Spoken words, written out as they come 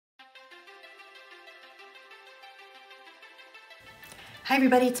Hi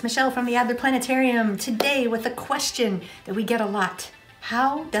everybody, it's Michelle from the Adler Planetarium. Today with a question that we get a lot.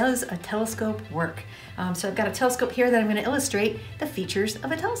 How does a telescope work? So I've got a telescope here that I'm going to illustrate the features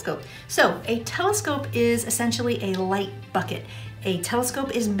of a telescope. So a telescope is essentially a light bucket. A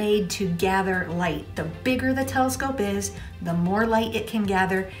telescope is made to gather light. The bigger the telescope is, the more light it can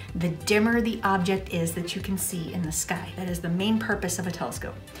gather, the dimmer the object is that you can see in the sky. That is the main purpose of a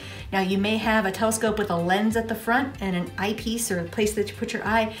telescope. Now you may have a telescope with a lens at the front and an eyepiece, or a place that you put your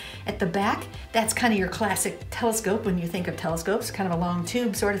eye, at the back. That's kind of your classic telescope when you think of telescopes, kind of a long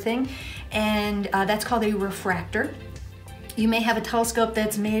tube sort of thing. And that's called a refractor. You may have a telescope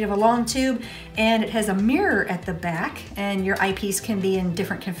that's made of a long tube and it has a mirror at the back, and your eyepiece can be in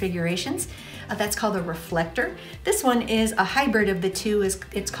different configurations. That's called a reflector. This one is a hybrid of the two.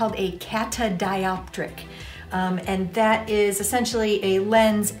 It's called a catadioptric. And that is essentially a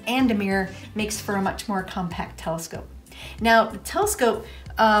lens and a mirror, makes for a much more compact telescope. Now, the telescope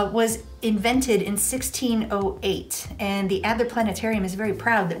was invented in 1608, and the Adler Planetarium is very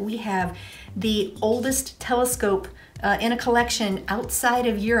proud that we have the oldest telescope in a collection outside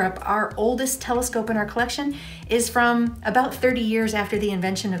of Europe. Our oldest telescope in our collection is from about 30 years after the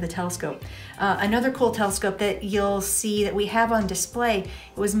invention of the telescope. Another cool telescope that you'll see that we have on display,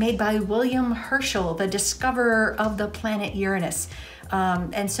 it was made by William Herschel, the discoverer of the planet Uranus.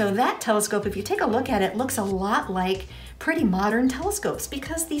 And so that telescope, if you take a look at it, looks a lot like pretty modern telescopes,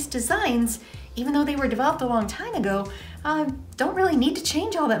 because these designs, even though they were developed a long time ago, don't really need to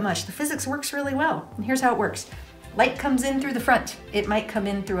change all that much. The physics works really well. And here's how it works. Light comes in through the front. It might come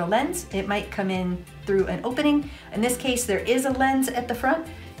in through a lens. It might come in through an opening. In this case, there is a lens at the front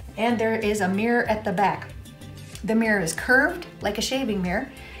and there is a mirror at the back. The mirror is curved like a shaving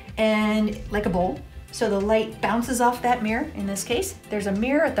mirror and like a bowl. So the light bounces off that mirror. In this case, there's a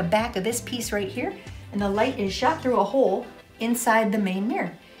mirror at the back of this piece right here, and the light is shot through a hole inside the main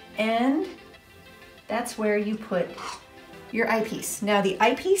mirror. And that's where you put your eyepiece. Now the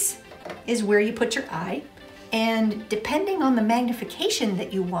eyepiece is where you put your eye. And depending on the magnification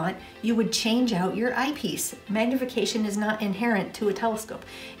that you want, you would change out your eyepiece. Magnification is not inherent to a telescope.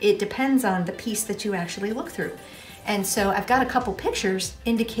 It depends on the piece that you actually look through. And so I've got a couple pictures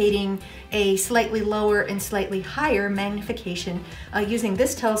indicating a slightly lower and slightly higher magnification using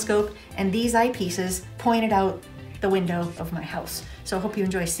this telescope and these eyepieces pointed out the window of my house. So I hope you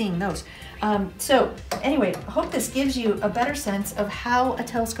enjoy seeing those. So anyway, I hope this gives you a better sense of how a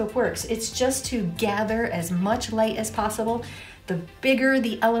telescope works. It's just to gather as much light as possible. The bigger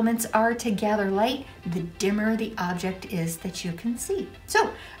the elements are to gather light, the dimmer the object is that you can see.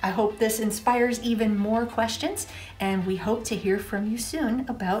 So I hope this inspires even more questions, and we hope to hear from you soon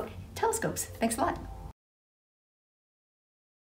about telescopes. Thanks a lot.